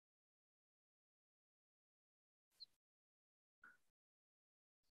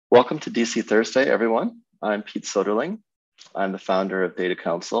Welcome to DC Thursday, everyone. I'm Pete Soderling. I'm the founder of Data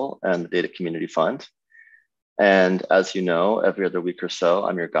Council and the Data Community Fund. And as you know, every other week or so,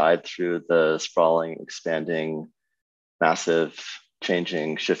 I'm your guide through the sprawling, expanding, massive,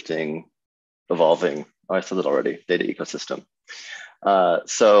 changing, shifting, evolving, oh, I said it already, data ecosystem.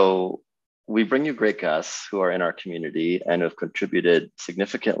 So we bring you great guests who are in our community and have contributed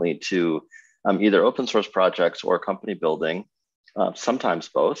significantly to either open source projects or company building, sometimes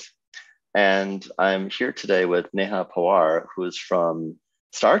both. And I'm here today with Neha Pawar, who is from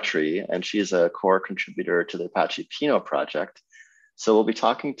Startree, and she's a core contributor to the Apache Pinot project. So we'll be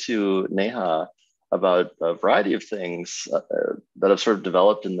talking to Neha about a variety of things that have sort of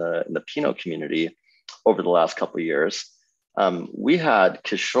developed in the Pinot community over the last couple of years. We had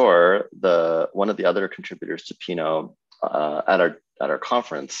Kishore, one of the other contributors to Pinot, at our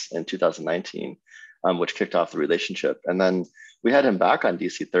conference in 2019, which kicked off the relationship. And then we had him back on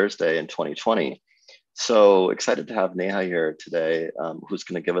DC Thursday in 2020. So excited to have Neha here today, who's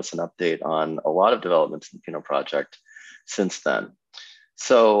going to give us an update on a lot of developments in the Pinot project since then.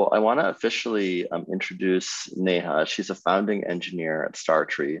 So I want to officially introduce Neha. She's a founding engineer at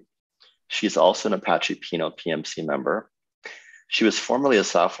Startree. She's also an Apache Pinot PMC member. She was formerly a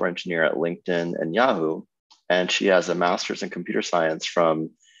software engineer at LinkedIn and Yahoo, and she has a master's in computer science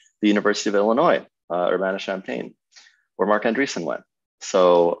from the University of Illinois, Urbana-Champaign, where Mark Andreessen went.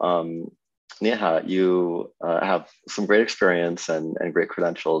 So Neha, you have some great experience and great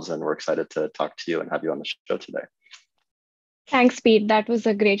credentials, and we're excited to talk to you and have you on the show today. Thanks, Pete. That was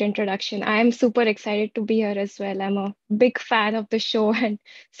a great introduction. I'm super excited to be here as well. I'm a big fan of the show and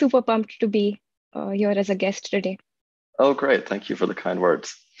super pumped to be here as a guest today. Oh, great. Thank you for the kind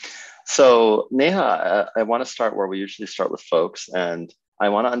words. So Neha, I want to start where we usually start with folks, and I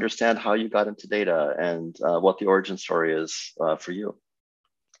want to understand how you got into data and what the origin story is for you.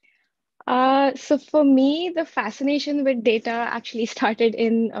 So for me, the fascination with data actually started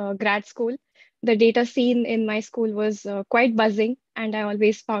in grad school. The data scene in my school was quite buzzing, and I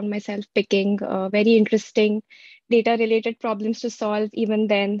always found myself picking very interesting data-related problems to solve, even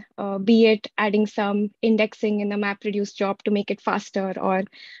then, be it adding some indexing in a MapReduce job to make it faster, or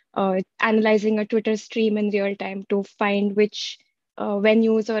analyzing a Twitter stream in real time to find which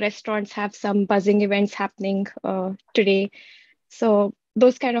venues or restaurants have some buzzing events happening today. So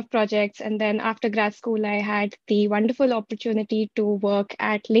those kind of projects. And then after grad school, I had the wonderful opportunity to work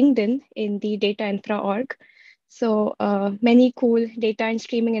at LinkedIn in the data infra org. So many cool data and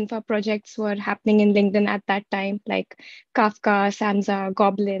streaming infra projects were happening in LinkedIn at that time, like Kafka, Samza,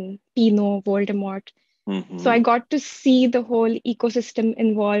 Goblin, Pinot, Voldemort. So I got to see the whole ecosystem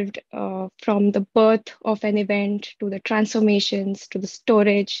involved, from the birth of an event to the transformations, to the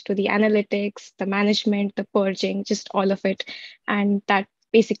storage, to the analytics, the management, the purging, just all of it. And that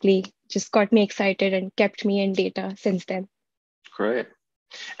basically just got me excited and kept me in data since then. Great.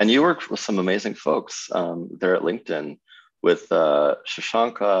 And you worked with some amazing folks there at LinkedIn with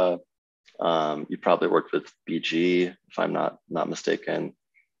Shashanka. You probably worked with BG, if I'm not mistaken.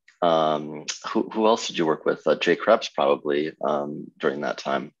 Who else did you work with? Jay Krebs probably during that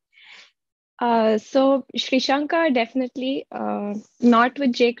time. So Sri Shankar, definitely not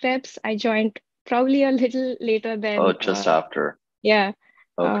with Jay Krebs. I joined probably a little later than. Oh, just after. Yeah.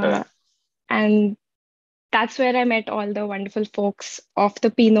 Okay. And that's where I met all the wonderful folks of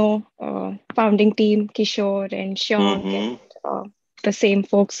the Pinot founding team, Kishore and Shank, and the same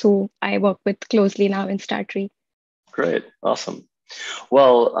folks who I work with closely now in Startree. Great. Awesome.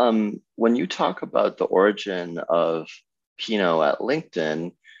 Well, when you talk about the origin of Pinot at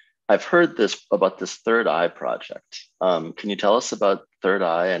LinkedIn, I've heard about this Third Eye project. Can you tell us about Third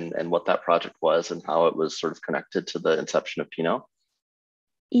Eye and what that project was and how it was sort of connected to the inception of Pinot?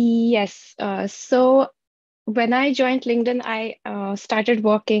 Yes. So when I joined LinkedIn, I started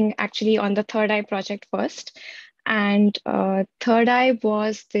working actually on the Third Eye project first. And Third Eye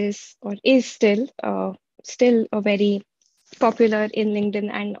was this, or is still a very popular in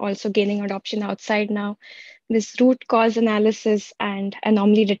LinkedIn and also gaining adoption outside now, this root cause analysis and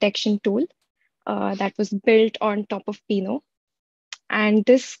anomaly detection tool that was built on top of Pinot. And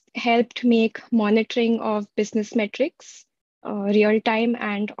this helped make monitoring of business metrics real time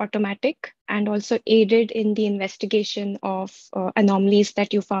and automatic, and also aided in the investigation of anomalies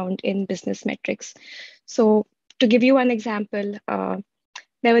that you found in business metrics. So to give you an example,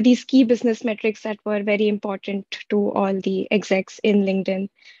 there were these key business metrics that were very important to all the execs in LinkedIn.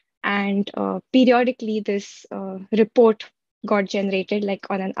 And periodically, this report got generated like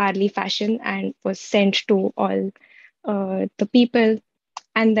on an hourly fashion and was sent to all the people.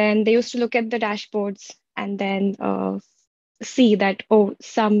 And then they used to look at the dashboards and then see that, oh,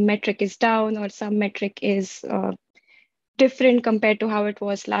 some metric is down or some metric is different compared to how it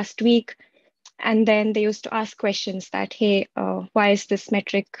was last week. And then they used to ask questions that, hey, why is this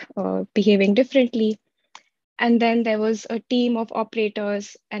metric behaving differently? And then there was a team of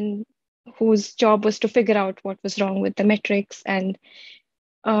operators and whose job was to figure out what was wrong with the metrics. And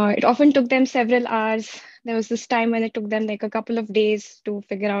it often took them several hours. There was this time when it took them like a couple of days to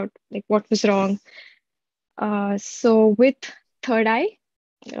figure out like what was wrong. So with Third Eye,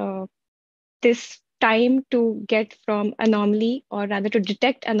 uh, this time to get from anomaly, or rather to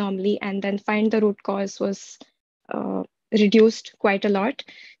detect anomaly and then find the root cause, was uh, reduced quite a lot.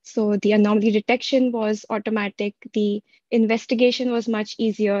 So the anomaly detection was automatic. The investigation was much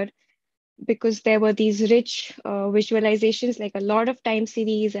easier because there were these rich visualizations, like a lot of time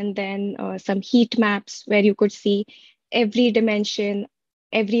series, and then some heat maps where you could see every dimension,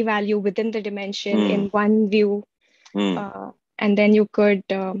 every value within the dimension in one view. Mm. Uh, and then you could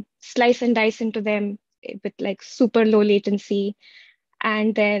slice and dice into them with like super low latency.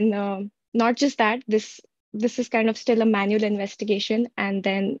 And then not just that, this is kind of still a manual investigation, and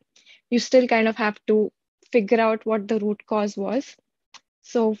then you still kind of have to figure out what the root cause was.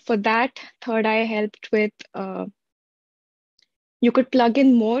 So for that, Third Eye helped with you could plug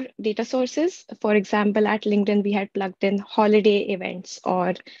in more data sources. For example, at LinkedIn, we had plugged in holiday events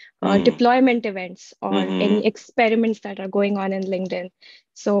or Mm. deployment events or Mm-hmm. any experiments that are going on in LinkedIn.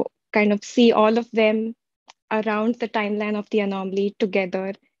 So kind of see all of them around the timeline of the anomaly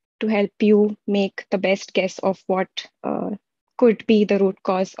together to help you make the best guess of what could be the root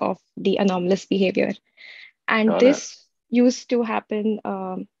cause of the anomalous behavior. And Got it. this used to happen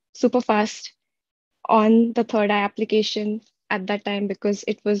super fast on the Third Eye application at that time because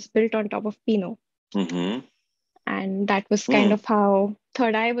it was built on top of Pinot. Mm-hmm. And that was kind Mm. of how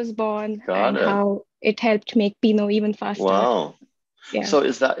Third Eye was born Got and it. how it helped make Pinot even faster. Wow. Yeah. So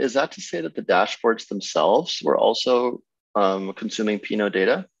is that to say that the dashboards themselves were also consuming Pinot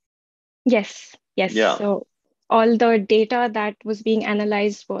data? Yes. Yes. Yeah. So all the data that was being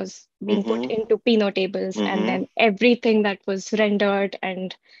analyzed was being put Mm-hmm. into Pinot tables, and Mm-hmm. then everything that was rendered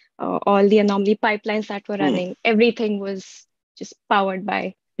and all the anomaly pipelines that were Hmm. running, everything was just powered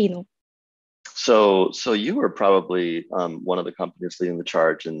by Pinot. So you were probably one of the companies leading the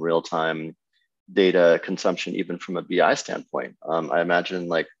charge in real-time data consumption, even from a BI standpoint. I imagine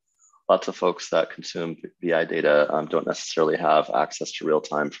like lots of folks that consume BI data don't necessarily have access to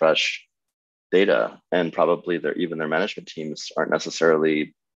real-time fresh data, and probably even their management teams aren't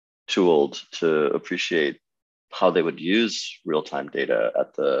necessarily tooled to appreciate how they would use real-time data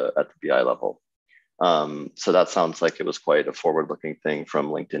at the BI level. So that sounds like it was quite a forward-looking thing from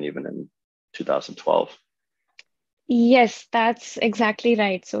LinkedIn even in 2012. Yes, that's exactly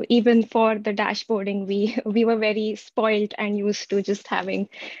right. So even for the dashboarding, we we were very spoiled and used to just having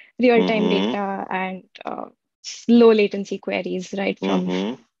real-time Mm-hmm. data and low latency queries right from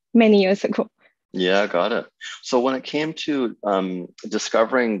Mm-hmm. many years ago. Yeah, got it. So when it came to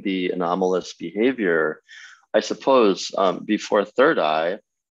discovering the anomalous behavior, I suppose before Third Eye,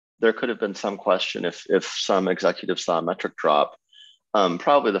 there could have been some question if some executive saw a metric drop.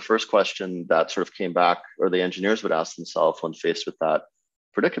 Probably the first question that sort of came back, or the engineers would ask themselves when faced with that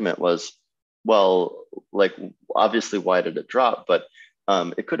predicament was, well, like obviously, why did it drop? But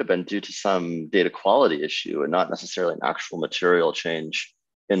it could have been due to some data quality issue and not necessarily an actual material change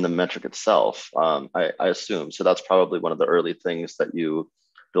in the metric itself. I assume. So that's probably one of the early things that you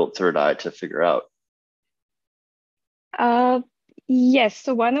built Third Eye to figure out. Uh, yes,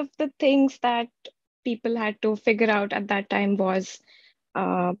 so one of the things that people had to figure out at that time was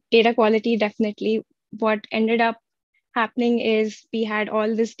data quality. Definitely. What ended up happening is we had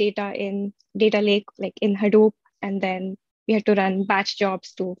all this data in data lake, like in Hadoop, and then we had to run batch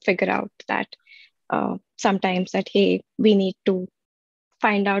jobs to figure out that sometimes that, hey, we need to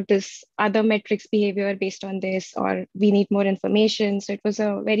find out this other metrics behavior based on this, or we need more information. So it was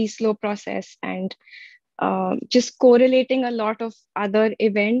a very slow process, and just correlating a lot of other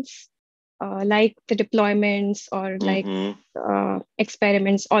events like the deployments or like Mm-hmm.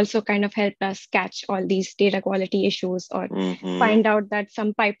 experiments also kind of helped us catch all these data quality issues or Mm-hmm. find out that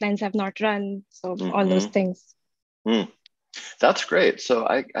some pipelines have not run. So all those Mm-hmm. things. Mm. That's great. So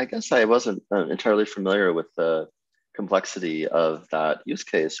I guess I wasn't entirely familiar with the complexity of that use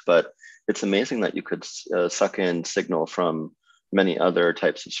case, but it's amazing that you could suck in signal from many other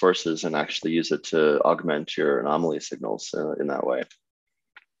types of sources and actually use it to augment your anomaly signals in that way.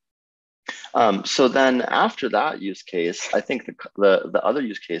 So then after that use case, I think the other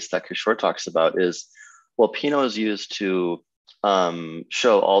use case that Kishore talks about is, well, Pinot is used to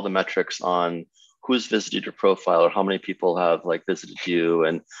show all the metrics on who's visited your profile or how many people have like visited you,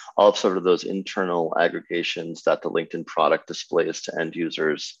 and all of sort of those internal aggregations that the LinkedIn product displays to end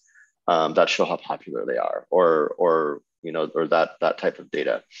users that show how popular they are, or or that type of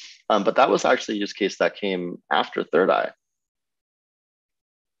data. But that was actually a use case that came after Third Eye.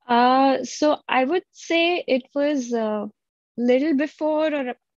 So I would say it was a little before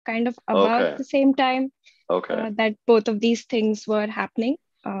or kind of about Okay. the same time Okay. that both of these things were happening.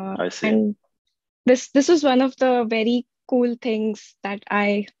 I see. And this was one of the very cool things that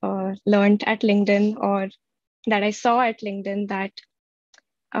I learned at LinkedIn, or that I saw at LinkedIn, that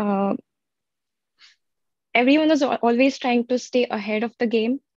uh, everyone was always trying to stay ahead of the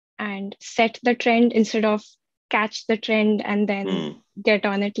game and set the trend instead of catch the trend and then Mm. get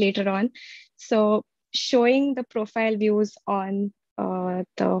on it later on. So showing the profile views on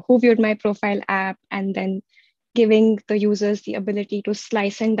the Who Viewed My Profile app, and then giving the users the ability to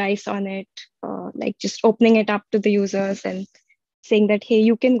slice and dice on it, like just opening it up to the users and saying that, hey,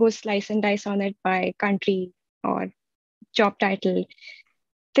 you can go slice and dice on it by country or job title.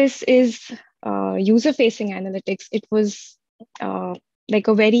 This is user-facing analytics. It was like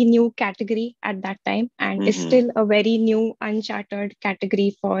a very new category at that time, and is Hmm. still a very new, uncharted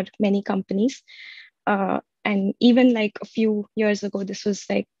category for many companies. And even like a few years ago, this was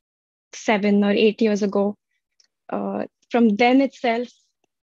like 7 or 8 years ago, from then itself,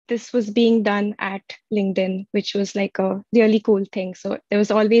 this was being done at LinkedIn, which was like a really cool thing. So there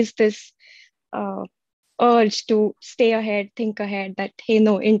was always this uh, urge to stay ahead, think ahead, that, hey,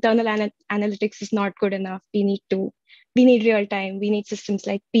 no, internal analytics is not good enough. We need real time. We need systems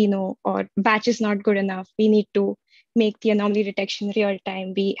like Pinot, or batch is not good enough. We need to make the anomaly detection real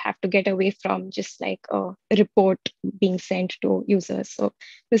time. We have to get away from just like a report being sent to users. So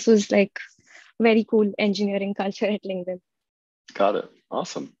this was like very cool engineering culture at LinkedIn. Got it.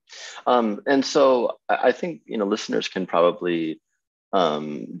 Awesome. And so I think listeners can probably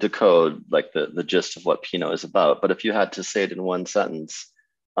decode like the gist of what Pinot is about. But if you had to say it in one sentence,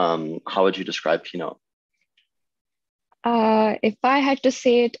 how would you describe Pinot? If I had to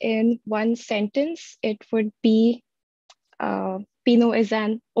say it in one sentence, it would be Pinot is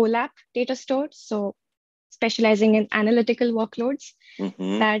an OLAP data store, so specializing in analytical workloads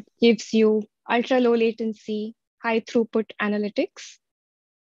Hmm. that gives you ultra low latency, high throughput analytics,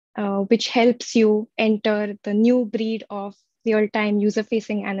 which helps you enter the new breed of real time user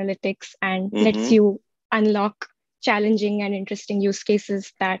facing analytics and lets Hmm. you unlock challenging and interesting use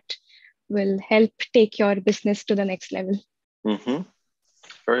cases that will help take your business to the next level. Hmm.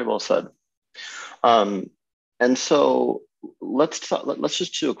 Very well said. Um, and so let's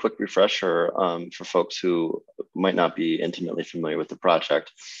just do a quick refresher for folks who might not be intimately familiar with the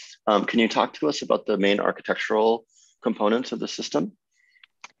project. Can you talk to us about the main architectural components of the system?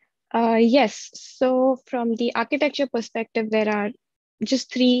 Yes. So from the architecture perspective, there are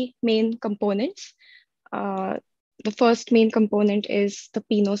just three main components. Uh, the first main component is the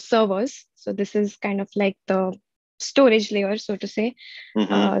Pinot servers. So this is kind of like the storage layer, so to say.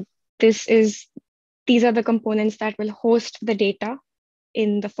 Hmm. Uh, this is These are the components that will host the data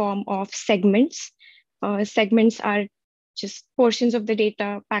in the form of segments. Segments are just portions of the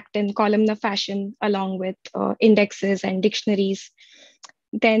data packed in columnar fashion along with indexes and dictionaries.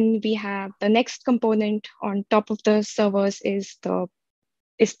 Then we have the next component on top of the servers is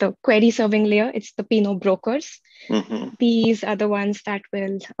the query serving layer. It's the Pinot brokers. Hmm. These are the ones that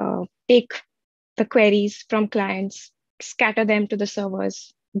will take the queries from clients, scatter them to the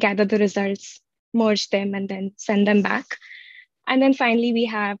servers, gather the results, merge them, and then send them back. And then finally, we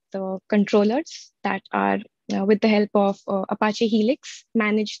have the controllers that are, with the help of Apache Helix,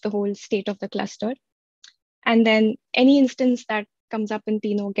 manage the whole state of the cluster. And then any instance that comes up in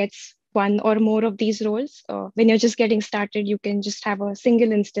Pinot gets one or more of these roles. When you're just getting started, you can just have a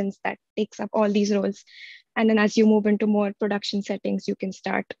single instance that takes up all these roles. And then as you move into more production settings, you can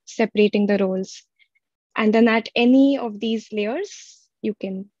start separating the roles. And then at any of these layers, you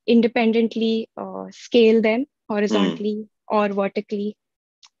can independently scale them Mm. horizontally or vertically.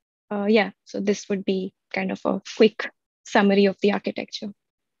 Yeah, so this would be kind of a quick summary of the architecture.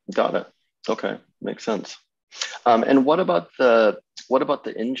 Got it. Okay, makes sense. And what about the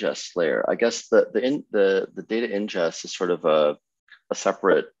ingest layer? I guess the data ingest is sort of a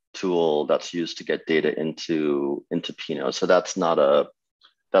separate tool that's used to get data into Pinot. So that's not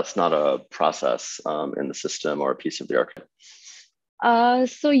a process in the system or a piece of the architecture.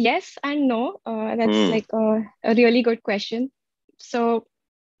 So yes and no. That's Mm. like a really good question. So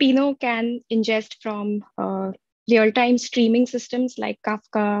Pinot can ingest from real-time streaming systems like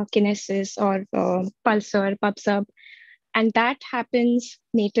Kafka, Kinesis, or Pulsar, PubSub, and that happens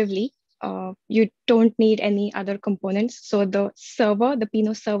natively. you don't need any other components. So the server, the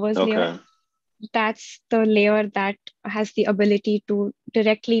Pinot servers layer, Okay. that's the layer that has the ability to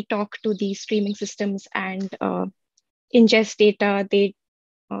directly talk to the streaming systems and ingest data.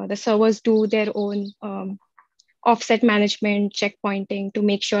 The servers do their own offset management, checkpointing to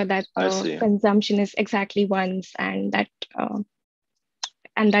make sure that I the see. consumption is exactly once, and that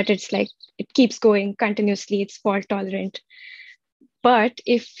it's like it keeps going continuously. It's fault tolerant. But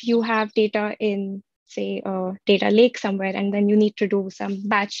if you have data in, say, a data lake somewhere, and then you need to do some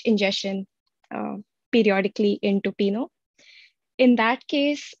batch ingestion uh, periodically into Pinot, in that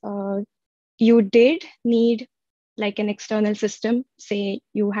case, you did need like an external system. Say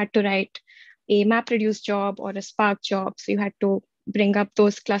you had to write a MapReduce job or a Spark job. So you had to bring up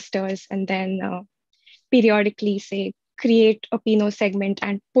those clusters and then periodically, say, create a Pinot segment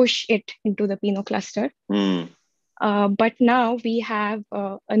and push it into the Pinot cluster. Mm, But now we have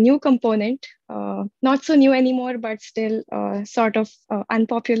a new component, not so new anymore, but still sort of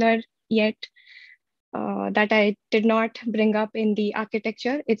unpopular yet, that I did not bring up in the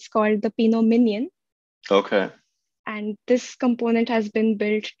architecture. It's called the Pinot Minion. okay. And this component has been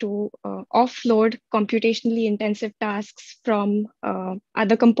built to offload computationally intensive tasks from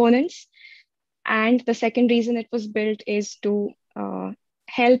other components. And the second reason it was built is to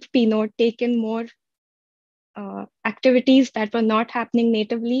help Pinot take in more activities that were not happening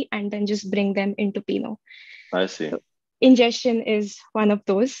natively and then just bring them into Pinot. I see. So ingestion is one of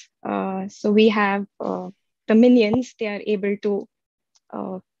those. So we have the minions, they are able to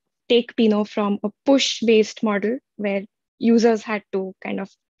uh, take Pinot from a push-based model where users had to kind of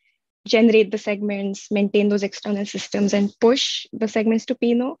generate the segments, maintain those external systems, and push the segments to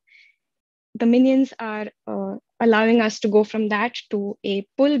Pinot. The minions are allowing us to go from that to a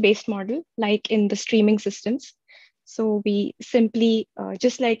pull-based model, like in the streaming systems. So we simply,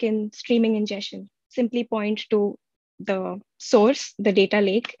 just like in streaming ingestion, simply point to the source, the data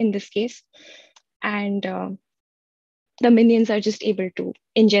lake in this case, and the minions are just able to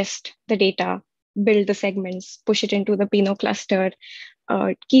ingest the data, build the segments, push it into the Pinot cluster,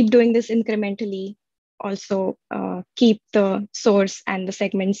 keep doing this incrementally, also keep the source and the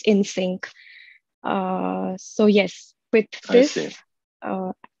segments in sync. So yes, I see.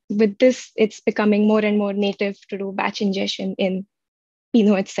 uh, with this, it's becoming more and more native to do batch ingestion in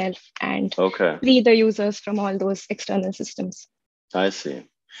Pinot itself and Okay. free the users from all those external systems. I see.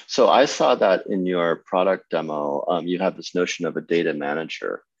 So I saw that in your product demo, you have this notion of a data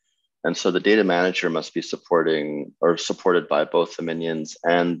manager. And so the data manager must be supporting or supported by both the minions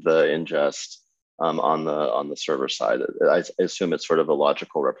and the ingest on the server side. I assume it's sort of a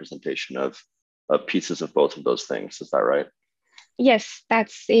logical representation of pieces of both of those things. Is that right? Yes,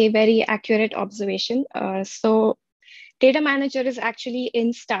 that's a very accurate observation. So data manager is actually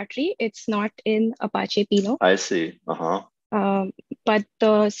in Startree. It's not in Apache Pinot. I see. Uh-huh. Um, but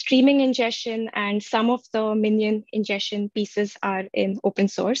the streaming ingestion and some of the minion ingestion pieces are in open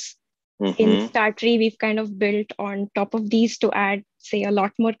source. In Mm-hmm. Startree, we've kind of built on top of these to add, say, a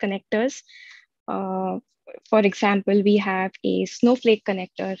lot more connectors. Uh, for example, we have a Snowflake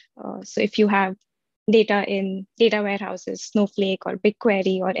connector. So if you have data in data warehouses, Snowflake or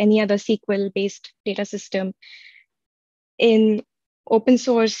BigQuery or any other SQL-based data system, in open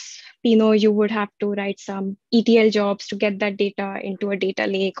source Pinot, you would have to write some ETL jobs to get that data into a data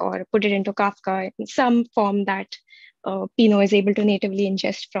lake or put it into Kafka in some form that Pinot is able to natively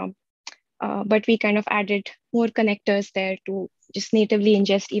ingest from. But we kind of added more connectors there to just natively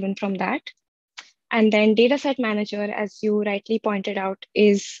ingest even from that. And then Dataset Manager, as you rightly pointed out,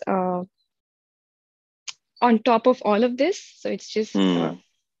 is on top of all of this. So it's just, Mm.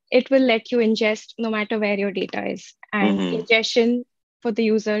 it will let you ingest no matter where your data is. And Mm-hmm. ingestion for the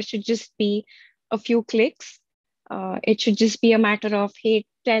user should just be a few clicks. It should just be a matter of, hey,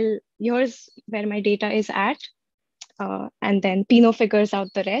 tell yours where my data is at. And then Pinot figures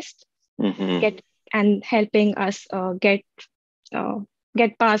out the rest, Mm-hmm. get and helping us uh,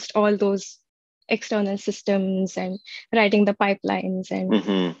 get past all those external systems and writing the pipelines and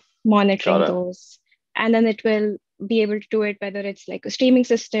Mm-hmm. Got monitoring it. those. And then it will be able to do it whether it's like a streaming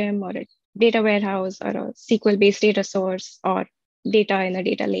system or a data warehouse or a SQL based data source or data in a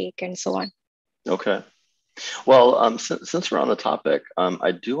data lake and so on. Okay. Well, since we're on the topic,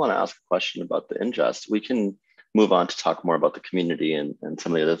 I do want to ask a question about the ingest. We can move on to talk more about the community and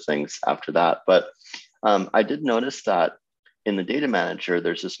some of the other things after that. But I did notice that in the data manager,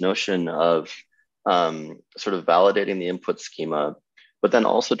 there's this notion of sort of validating the input schema, but then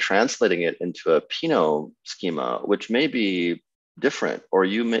also translating it into a Pinot schema, which may be different, or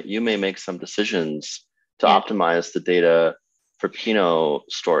you may make some decisions to Yeah. optimize the data for Pinot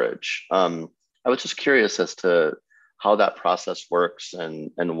storage. I was just curious as to how that process works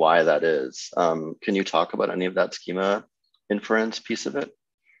and why that is. Can you talk about any of that schema inference piece of it?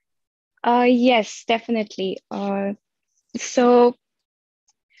 Yes, definitely. So,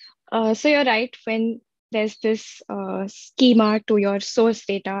 so you're right. When there's this schema to your source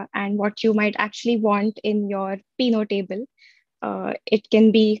data and what you might actually want in your Pinot table, it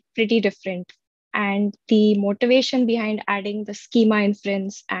can be pretty different. And the motivation behind adding the schema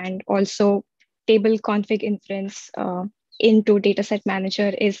inference and also table config inference into dataset manager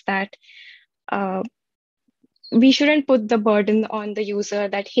is that uh, we shouldn't put the burden on the user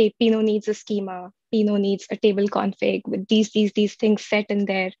that, hey, Pinot needs a schema, Pinot needs a table config with these things set in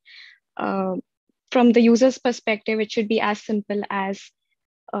there. Uh, from the user's perspective, it should be as simple as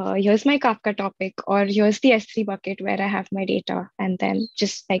here's my Kafka topic, or here's the S3 bucket where I have my data, and then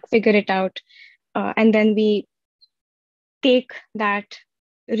just like figure it out. And then we take that,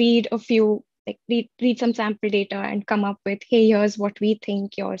 read a few, like read some sample data and come up with, hey, here's what we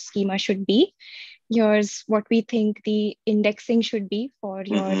think your schema should be. Here's what we think the indexing should be for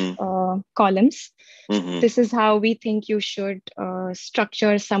your Mm-hmm. columns. Mm-hmm. This is how we think you should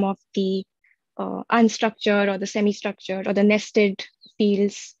structure some of the unstructured or the semi-structured or the nested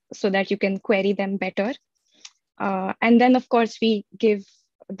fields so that you can query them better. And then, of course, we give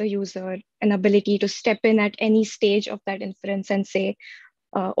the user an ability to step in at any stage of that inference and say,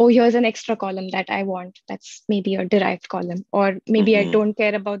 oh, here's an extra column that I want. That's maybe a derived column, or maybe I Mm-hmm. don't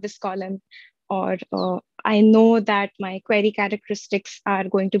care about this column, or I know that my query characteristics are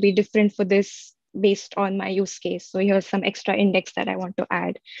going to be different for this based on my use case. So here's some extra index that I want to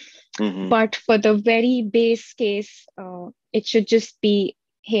add. Mm-hmm. But for the very base case, it should just be,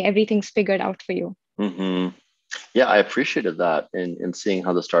 hey, everything's figured out for you. Mm-hmm. Yeah, I appreciated that in seeing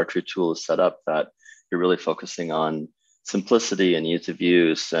how the Startree tool is set up, that you're really focusing on simplicity and ease of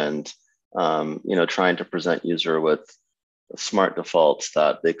use and trying to present user with smart defaults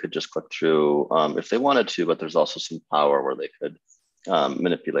that they could just click through if they wanted to, but there's also some power where they could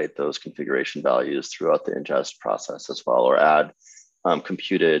manipulate those configuration values throughout the ingest process as well, or add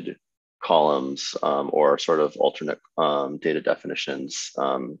computed columns or sort of alternate data definitions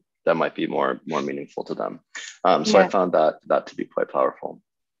that might be more meaningful to them. So I Yeah. found that to be quite powerful.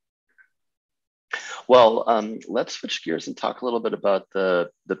 Well, let's switch gears and talk a little bit about the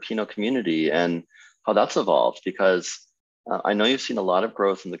Pinot community and how that's evolved, because I know you've seen a lot of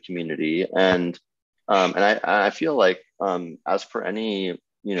growth in the community, and I feel like as per any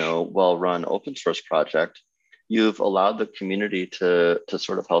well-run open source project, you've allowed the community to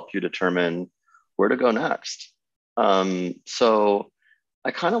sort of help you determine where to go next. So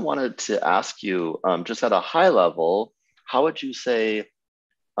I kind of wanted to ask you, just at a high level, how would you say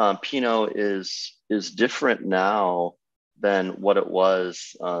Pinot is different now than what it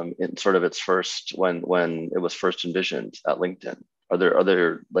was in sort of its first when it was first envisioned at LinkedIn? Are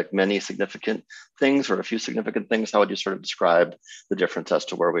there like many significant things or a few significant things? How would you sort of describe the difference as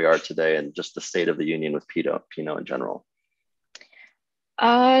to where we are today and just the state of the union with Pinot in general?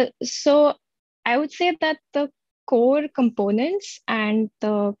 So I would say that the core components and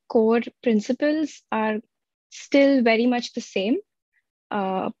the core principles are still very much the same.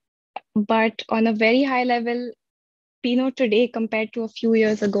 But on a very high level, Pinot today compared to a few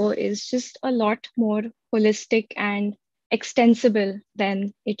years ago is just a lot more holistic and extensible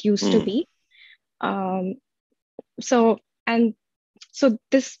than it used to Mm, be. Um, so and so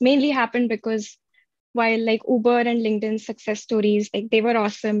this mainly happened because while like Uber and LinkedIn success stories, like they were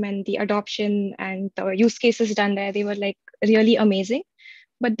awesome and the adoption and the use cases done there, they were like really amazing.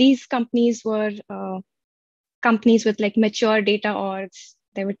 But these companies were companies with like mature data orgs.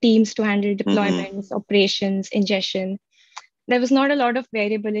 There were teams to handle mm-hmm, deployments, operations, ingestion. There was not a lot of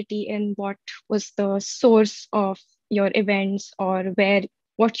variability in what was the source of your events or where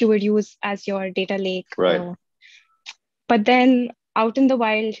what you would use as your data lake. right. But then out in the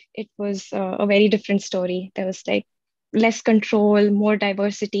wild, it was a very different story. There was like less control, more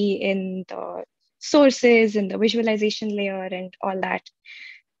diversity in the sources and the visualization layer and all that.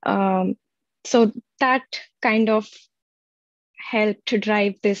 Um, so that kind of helped to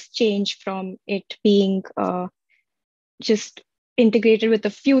drive this change from it being just integrated with a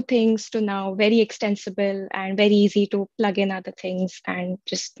few things to now very extensible and very easy to plug in other things and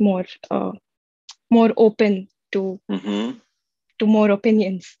just more open Mm-hmm, to more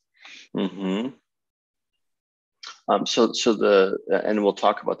opinions. mm-hmm. And we'll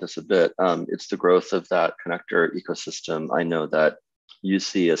talk about this a bit. It's the growth of that connector ecosystem. I know that you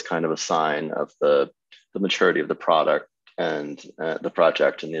see as kind of a sign of the maturity of the product and the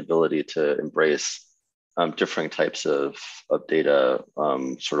project and the ability to embrace differing types of data,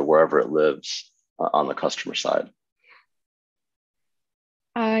 sort of wherever it lives on the customer side?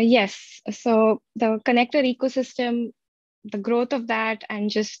 Yes. So the connector ecosystem, the growth of that, and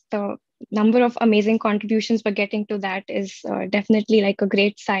just the number of amazing contributions we're getting to that is definitely like a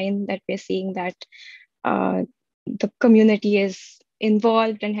great sign that we're seeing that uh, the community is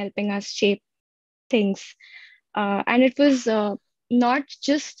involved and helping us shape things. And it was not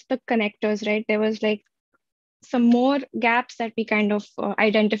just the connectors, right? There was like some more gaps that we kind of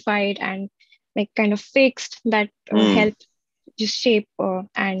identified and like kind of fixed that helped just shape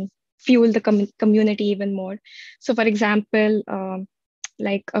and fuel the community even more. So, for example,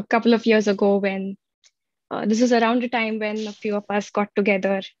 like a couple of years ago, when this was around the time when a few of us got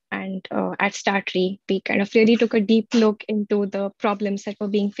together and at Startree, we kind of really took a deep look into the problems that were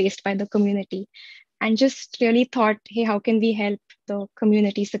being faced by the community and just really thought, hey, how can we help the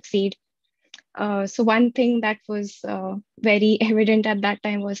community succeed? So one thing that was very evident at that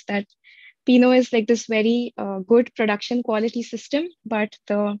time was that Pinot is like this very good production quality system, but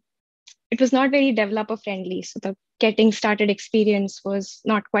it was not very developer friendly. So the getting started experience was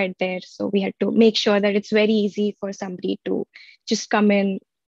not quite there. So we had to make sure that it's very easy for somebody to just come in,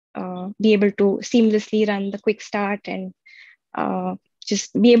 be able to seamlessly run the quick start and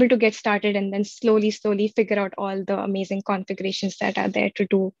just be able to get started and then slowly figure out all the amazing configurations that are there to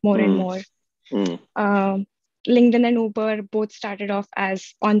do more and more. Um, LinkedIn and Uber both started off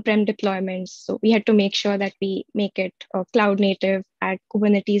as on-prem deployments. So we had to make sure that we make it cloud native, add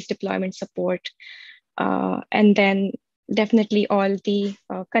Kubernetes deployment support, and then definitely all the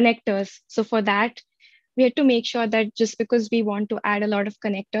connectors. So for that, we had to make sure that just because we want to add a lot of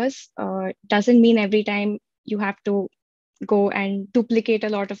connectors doesn't mean every time you have to go and duplicate a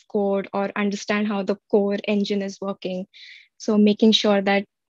lot of code or understand how the core engine is working. So making sure that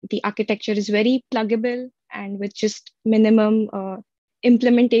the architecture is very pluggable and with just minimum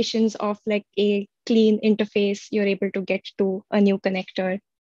implementations of like a clean interface, you're able to get to a new connector.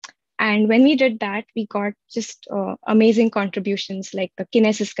 And when we did that, we got just amazing contributions like the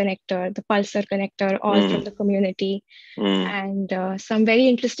Kinesis connector, the Pulsar connector, all from the community, and some very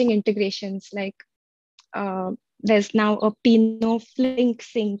interesting integrations like there's now a Pinot Flink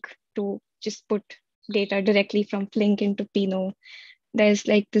sync to just put data directly from Flink into Pinot. There's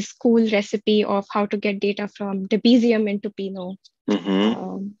like this cool recipe of how to get data from Debezium into Pinot.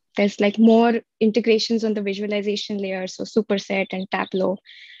 There's like more integrations on the visualization layer, so Superset and Tableau,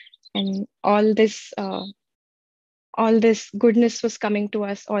 and all this goodness was coming to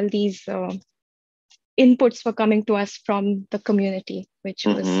us. All these inputs were coming to us from the community, which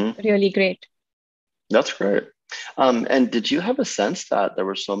was really great. That's great. And did you have a sense that there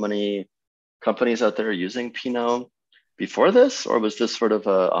were so many companies out there using Pinot before this, or was this sort of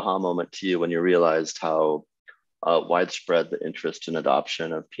a aha moment to you when you realized how widespread the interest and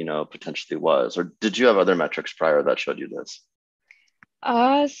adoption of Pinot potentially was? Or did you have other metrics prior that showed you this?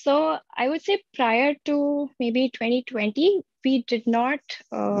 So I would say prior to maybe 2020, we did not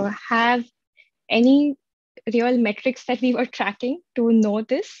have any real metrics that we were tracking to know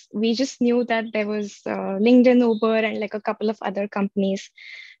this. We just knew that there was LinkedIn, Uber, and like a couple of other companies.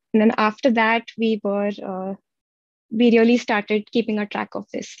 And then after that, we really started keeping a track of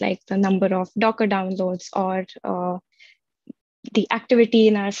this, like the number of Docker downloads or the activity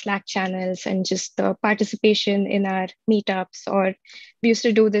in our Slack channels and just the participation in our meetups. Or we used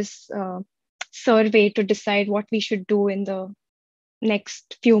to do this survey to decide what we should do in the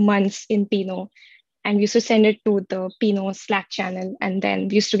next few months in Pinot. And we used to send it to the Pinot Slack channel. And then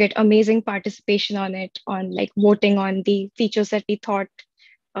we used to get amazing participation on it, on like voting on the features that we thought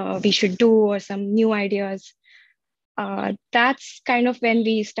we should do or some new ideas. That's kind of when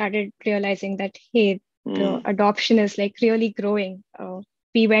we started realizing that, hey, the adoption is like really growing.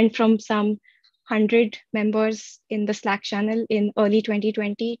 We went from some 100 members in the Slack channel in early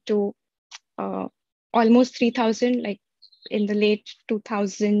 2020 to almost 3,000, like in the late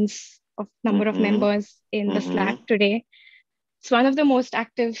 2000s of number of members in the Slack today. It's one of the most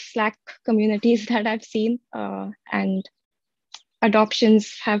active Slack communities that I've seen, and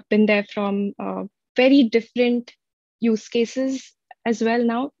adoptions have been there from very different use cases as well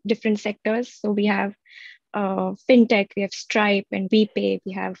now, different sectors. So we have fintech, we have Stripe and WePay,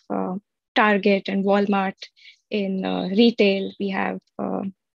 we have Target and Walmart in retail, we have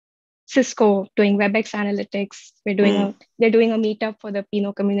Cisco doing WebEx analytics. They're doing a meetup for the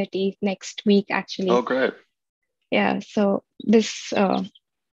Pinot community next week, actually. Oh, great. Yeah, so this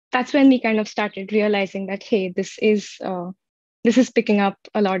that's when we kind of started realizing that, hey, this is picking up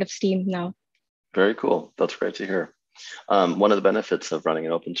a lot of steam now. Very cool. That's great to hear. One of the benefits of running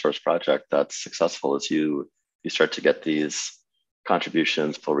an open source project that's successful is you start to get these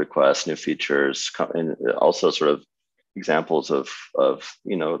contributions, pull requests, new features, and also sort of examples of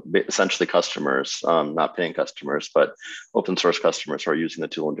essentially customers, not paying customers, but open source customers who are using the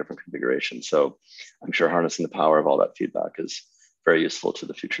tool in different configurations. So I'm sure harnessing the power of all that feedback is very useful to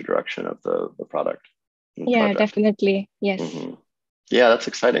the future direction of the product and Yeah, project. definitely. Yes. Mm-hmm. Yeah, that's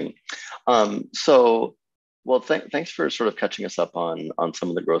exciting. So, well, thanks for sort of catching us up on some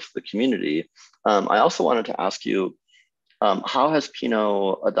of the growth of the community. I also wanted to ask you, how has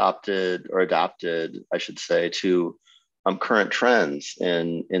Pinot adapted, I should say, to current trends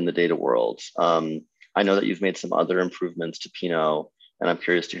in the data world? I know that you've made some other improvements to Pinot, and I'm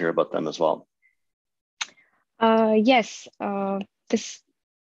curious to hear about them as well. Yes. This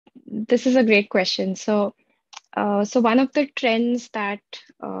is a great question. So one of the trends that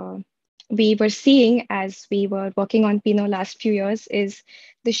we were seeing as we were working on Pinot last few years is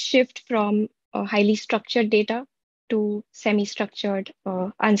the shift from highly structured data to semi-structured,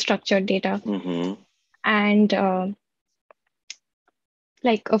 unstructured data. Mm-hmm. And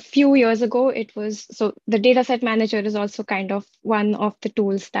like a few years ago, it was so the dataset manager is also kind of one of the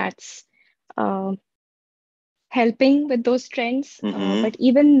tools that's uh, helping with those trends. Mm-hmm. But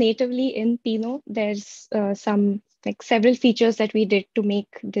even natively in Pinot, there's some like several features that we did to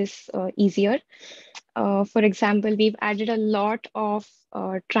make this easier. For example, we've added a lot of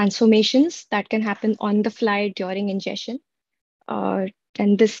transformations that can happen on the fly during ingestion. Uh,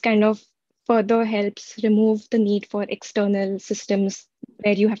 and this kind of further helps remove the need for external systems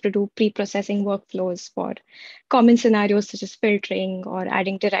where you have to do pre-processing workflows for common scenarios such as filtering or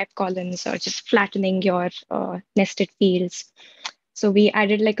adding derived columns or just flattening your nested fields. So we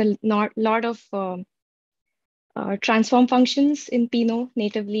added like a lot of transform functions in Pinot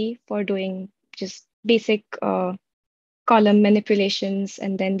natively for doing just basic column manipulations.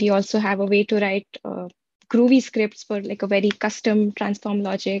 And then we also have a way to write groovy scripts for like a very custom transform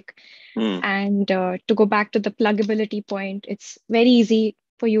logic. Mm. And to go back to the pluggability point, it's very easy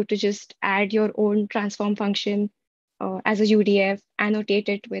for you to just add your own transform function as a UDF, annotate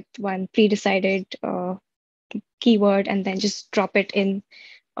it with one pre-decided keyword, and then just drop it in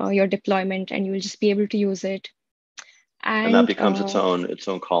your deployment, and you'll just be able to use it. And that And becomes its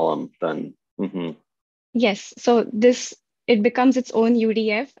own column then. Mm-hmm. yes, so it becomes its own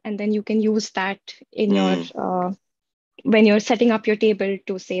UDF, and then you can use that in your Mm. when you're setting up your table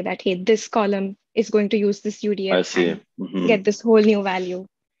to say that, hey, this column is going to use this I UDF see. and Mm-hmm. get this whole new value.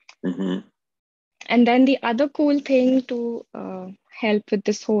 Mm-hmm. And then the other cool thing to help with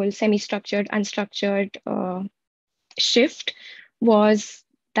this whole semi-structured, unstructured shift was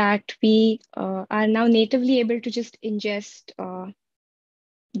that we are now natively able to just ingest,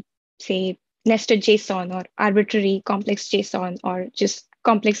 say, nested JSON or arbitrary complex JSON or just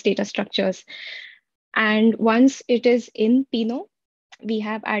complex data structures. And once it is in Pinot, we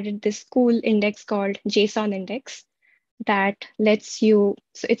have added this cool index called JSON index that lets you,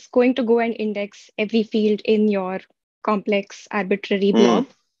 so it's going to go and index every field in your complex arbitrary Mm. blob,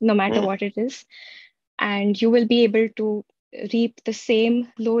 no matter Mm. what it is. And you will be able to reap the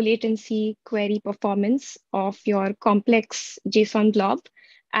same low latency query performance of your complex JSON blob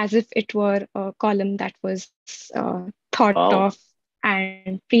as if it were a column that was thought of Wow.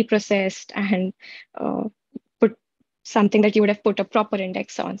 and pre-processed and uh, put something that you would have put a proper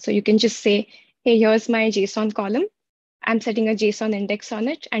index on. So you can just say, hey, here's my JSON column. I'm setting a JSON index on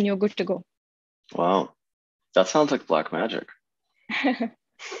it, and you're good to go. Wow. That sounds like black magic.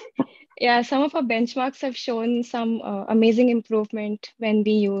 Yeah, some of our benchmarks have shown some amazing improvement when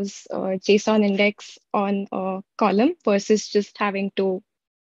we use JSON index on a column versus just having to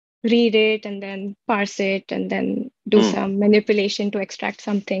read it and then parse it and then do Mm. some manipulation to extract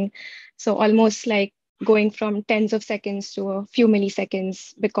something. So almost like going from tens of seconds to a few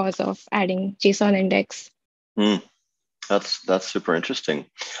milliseconds because of adding JSON index. Mm. That's super interesting.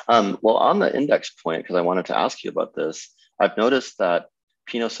 Well, on the index point, because I wanted to ask you about this, I've noticed that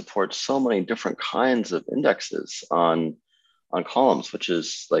Pinot supports so many different kinds of indexes on columns, which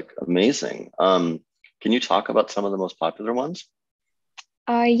is like amazing. Can you talk about some of the most popular ones?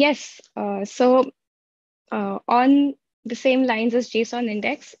 Yes. On the same lines as JSON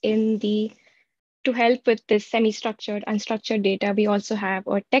index, to help with this semi-structured, unstructured data, we also have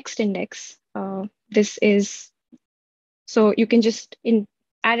a text index. This is so you can just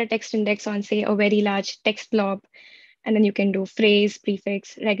add a text index on, say, a very large text blob, and then you can do phrase,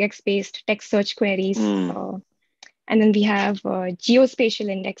 prefix, regex-based text search queries. Mm. And then we have geospatial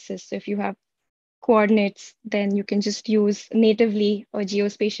indexes. So if you have coordinates, then you can just use natively a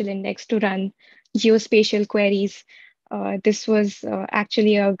geospatial index to run geospatial queries. This was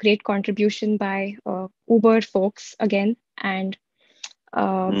actually a great contribution by Uber folks again, and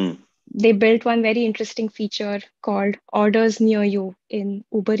uh, Mm. they built one very interesting feature called Orders Near You in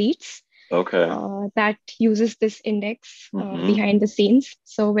Uber Eats Okay. that uses this index Mm-hmm. behind the scenes.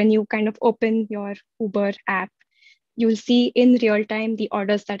 So when you kind of open your Uber app, you'll see in real time the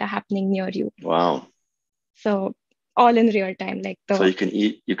orders that are happening near you. Wow. So all in real time, like So the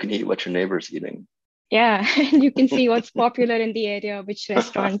you can eat what your neighbor's eating. yeah, and you can see what's popular in the area, which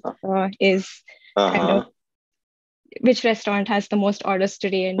restaurant is kind of Uh-huh. which restaurant has the most orders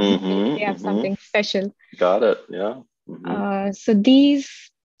today, and maybe they Mm-hmm. have Mm-hmm. something special. Got it. Yeah. Mm-hmm. So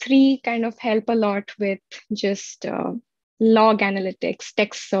these three kind of help a lot with just log analytics,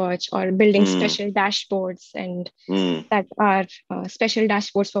 text search, or building Mm. special dashboards, and Mm. that are special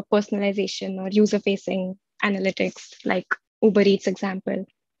dashboards for personalization or user-facing analytics, like Uber Eats example.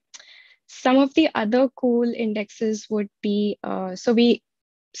 Some of the other cool indexes would be so we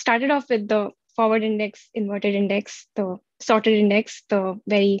started off with the forward index, inverted index, the sorted index, the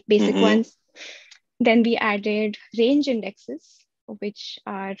very basic Mm-hmm. ones. Then we added range indexes, which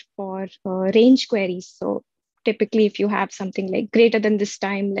are for range queries. So typically, if you have something like greater than this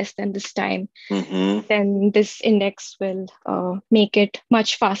time, less than this time, Mm-hmm. then this index will make it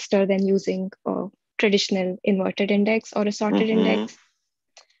much faster than using a traditional inverted index or a sorted Mm-hmm. index.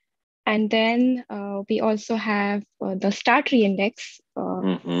 And then we also have the Startree index,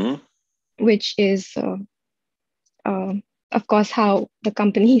 Mm-hmm. which is, uh, of course, how the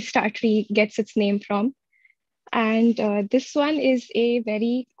company Startree gets its name from. And this one is a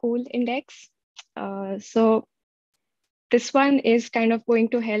very cool index. So this one is kind of going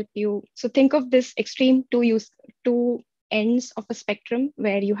to help you. So think of this extreme two ends of a spectrum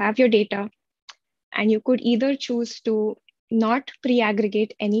where you have your data, and you could either choose to not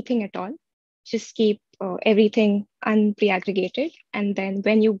pre-aggregate anything at all, just keep everything unpre-aggregated. And then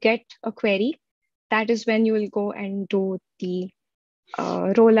when you get a query, that is when you will go and do the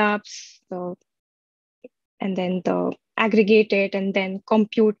roll-ups, and then the aggregate it, and then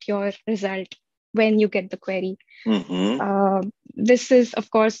compute your result when you get the query. Mm-hmm. Uh, this is, of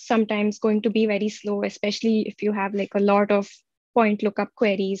course, sometimes going to be very slow, especially if you have like a lot of point lookup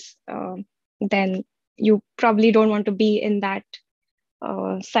queries. Then you probably don't want to be in that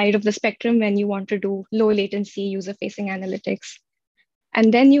side of the spectrum when you want to do low latency user facing analytics.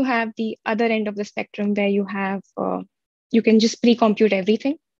 And then you have the other end of the spectrum where you can just pre-compute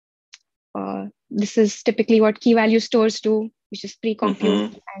everything. This is typically what key value stores do, which is pre-compute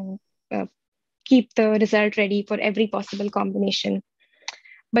Mm-hmm. and uh, keep the result ready for every possible combination.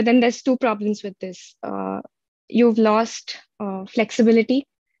 But then there's two problems with this. You've lost flexibility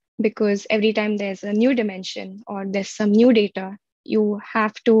because every time there's a new dimension or there's some new data, you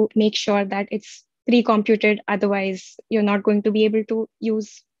have to make sure that it's pre-computed. Otherwise, you're not going to be able to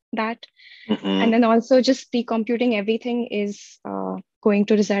use that. And Mm-hmm. then also just pre-computing everything is going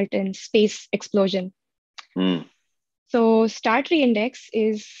to result in space explosion. Mm. So Startree Index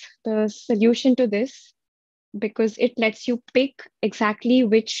is the solution to this because it lets you pick exactly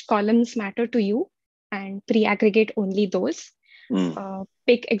which columns matter to you and pre-aggregate only those. Mm.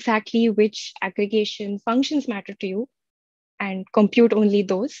 Pick exactly which aggregation functions matter to you and compute only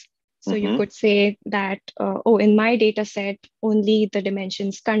those. So you Mm-hmm. could say that, oh, in my data set, only the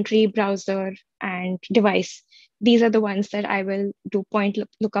dimensions country, browser, and device. These are the ones that I will do point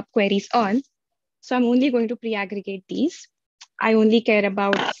lookup queries on. So I'm only going to pre-aggregate these. I only care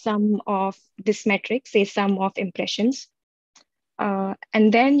about sum of this metric, say sum of impressions.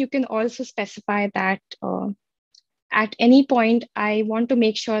 And then you can also specify that at any point, I want to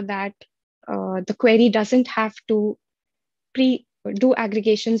make sure that the query doesn't have to pre do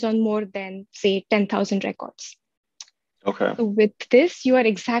aggregations on more than, say, 10,000 records. Okay. So with this, you are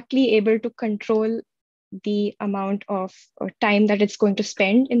exactly able to control the amount of time that it's going to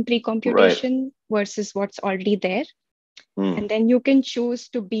spend in Right. pre-computation versus what's already there. Mm. And then you can choose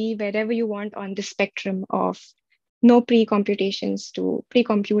to be wherever you want on the spectrum of no pre-computations to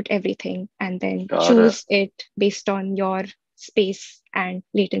pre-compute everything, and then Got it. choose it based on your space and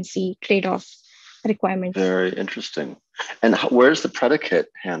latency trade-off requirements. Very interesting. And where's the predicate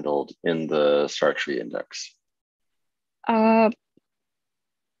handled in the star tree index? Uh,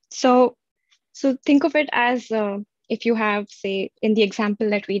 so, so think of it as if you have, say, in the example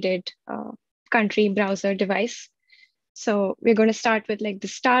that we did, country, browser, device. So we're going to start with like the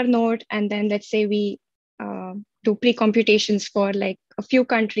star node, and then let's say we do pre-computations for like a few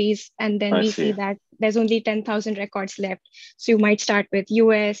countries, and then I we see see. that there's only 10,000 records left. So you might start with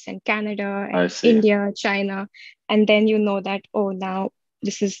US and Canada I and see. India, China, and then you know that, oh, now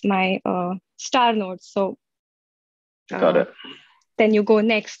this is my star node. So Got it. Then you go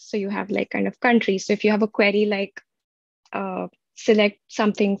next. So you have like kind of countries. So if you have a query like select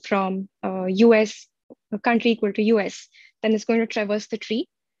something from US, a country equal to US, then it's going to traverse the tree.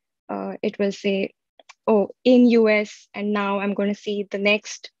 It will say, oh, in US, and now I'm going to see the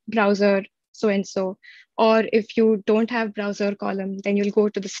next browser so and so. Or if you don't have browser column, then you'll go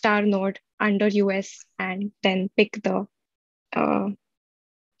to the star node under US and then pick the uh,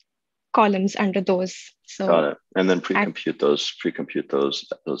 columns under those. So got it. And then pre-compute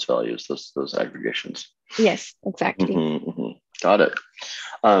those values, those aggregations. Yes, exactly. Got it.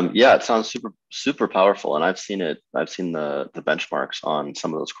 Yeah, it sounds super powerful, and I've seen the benchmarks on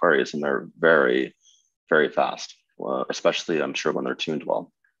some of those queries, and they're very, very fast. Especially, I'm sure when they're tuned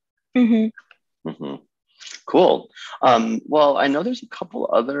well. Cool. Well, I know there's a couple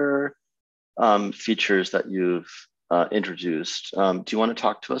other features that you've introduced. Do you want to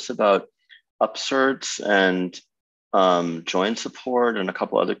talk to us about upserts and join support and a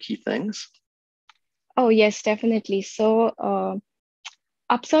couple other key things? Oh, yes, definitely. So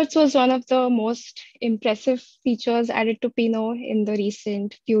upserts was one of the most impressive features added to Pinot in the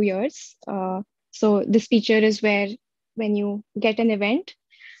recent few years. So this feature is where when you get an event,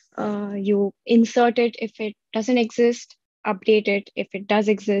 you insert it if it doesn't exist, update it if it does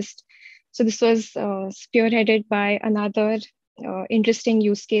exist. So this was spearheaded by another interesting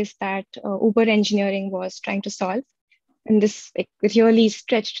use case that Uber engineering was trying to solve. And this really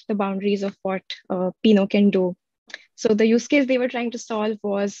stretched the boundaries of what Pinot can do. So the use case they were trying to solve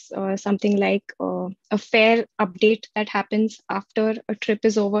was something like a fare update that happens after a trip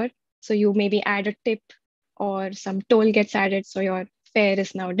is over. So you maybe add a tip or some toll gets added, so your fare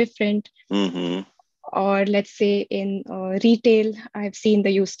is now different. Or let's say in retail, I've seen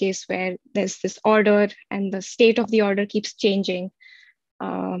the use case where there's this order and the state of the order keeps changing.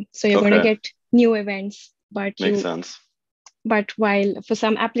 So you're going to get new events, but makes sense. But while for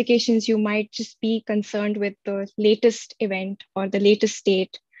some applications, you might just be concerned with the latest event or the latest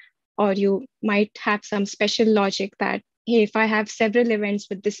state, or you might have some special logic that, hey, if I have several events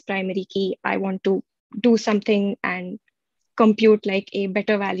with this primary key, I want to do something and compute like a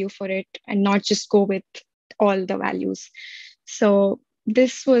better value for it and not just go with all the values. So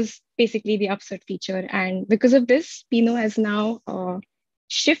this was basically the upsert feature. And because of this, Pinot has now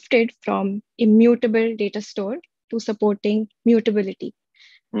shifted from immutable data store to supporting mutability.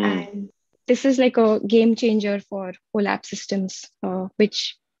 And this is like a game changer for whole app systems,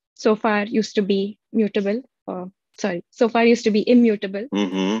 which so far used to be immutable.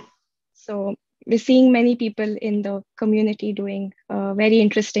 So we're seeing many people in the community doing very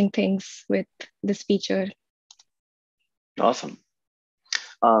interesting things with this feature. Awesome.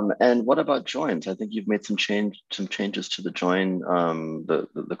 And what about joins? I think you've made some changes to the join,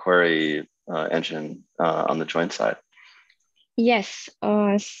 the query engine on the join side. Yes.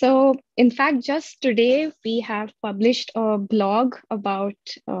 So in fact, just today we have published a blog about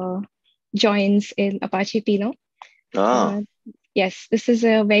joins in Apache Pinot. Yes, this is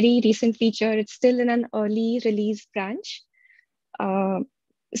a very recent feature. It's still in an early release branch.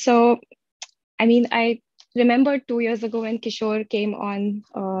 So, I mean, I remember 2 years ago when Kishore came on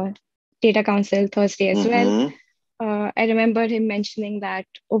Data Council Thursday as well. I remember him mentioning that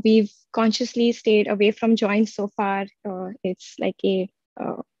we've consciously stayed away from joins so far. It's like a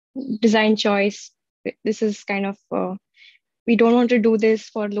design choice. This is kind of, we don't want to do this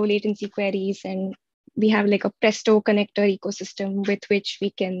for low latency queries. And we have like a Presto connector ecosystem with which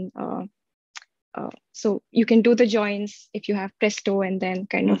we can, so you can do the joins if you have Presto and then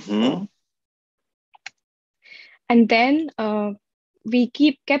kind of, and then we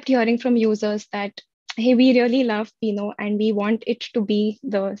kept hearing from users that, hey, we really love Pinot and we want it to be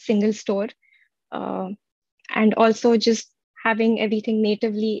the single store. And also just having everything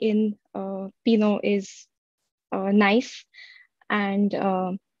natively in Pinot is nice.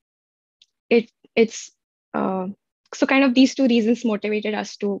 And it's so kind of these two reasons motivated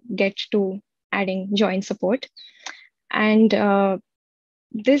us to get to adding join support. And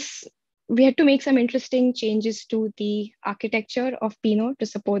we had to make some interesting changes to the architecture of Pinot to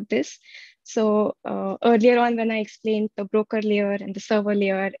support this. So earlier on, when I explained the broker layer and the server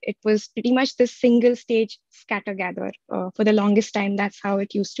layer, it was pretty much this single stage scatter gather. For the longest time, that's how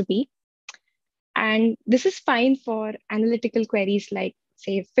it used to be. And this is fine for analytical queries like,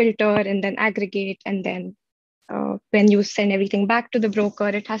 say, filter and then aggregate. And then when you send everything back to the broker,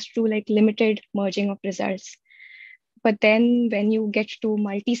 it has to do like limited merging of results. But then when you get to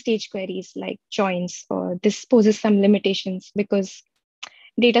multi-stage queries like joins, this poses some limitations because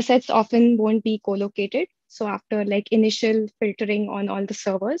data sets often won't be co-located. So after like initial filtering on all the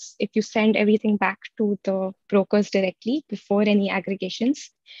servers, if you send everything back to the brokers directly before any aggregations,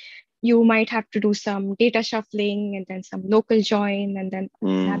 you might have to do some data shuffling and then some local join and then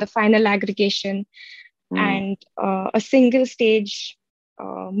Mm, another final aggregation. mm, And a single stage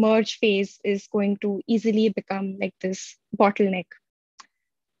merge phase is going to easily become like this bottleneck.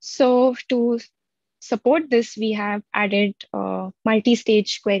 So to support this, we have added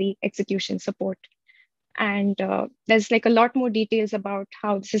multi-stage query execution support. And there's like a lot more details about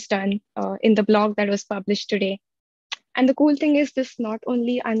how this is done in the blog that was published today. And the cool thing is this not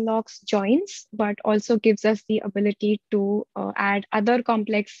only unlocks joins, but also gives us the ability to add other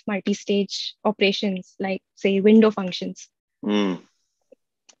complex multi-stage operations like say window functions. mm.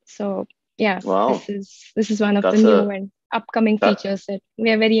 So yeah, Wow, this is one of the that's new a and upcoming that features that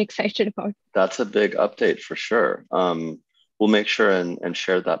we are very excited about. that's a big update for sure. We'll make sure and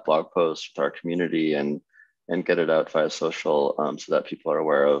share that blog post with our community and get it out via social so that people are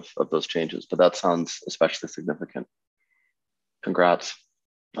aware of those changes. But that sounds especially significant. Congrats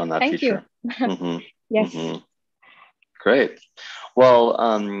on that Thank you. feature. Hmm. Yes. Hmm. Great. Well,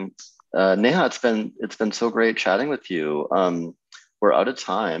 Neha, it's been so great chatting with you. We're out of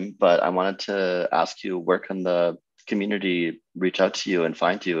time, but I wanted to ask you, where can the community reach out to you and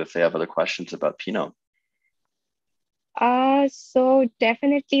find you if they have other questions about Pinot? So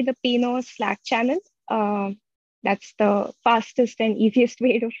definitely the Pinot Slack channel. That's the fastest and easiest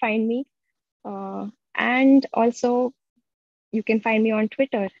way to find me. And also you can find me on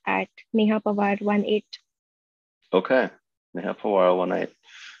Twitter at Neha Pawar18. Okay, Neha Pawara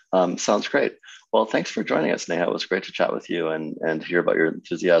 18. Sounds great. Well, thanks for joining us, Neha. It was great to chat with you and hear about your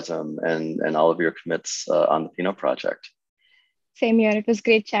enthusiasm and all of your commits on the Pinot project. Same here. It was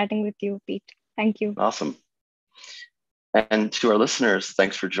great chatting with you, Pete. Thank you. Awesome. And to our listeners,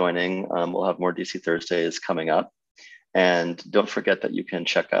 thanks for joining. We'll have more DC Thursdays coming up. And don't forget that you can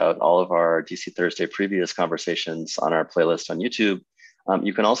check out all of our DC Thursday previous conversations on our playlist on YouTube.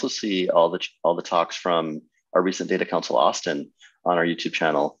 You can also see all the talks from our recent Data Council Austin on our YouTube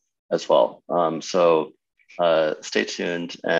channel as well. So stay tuned.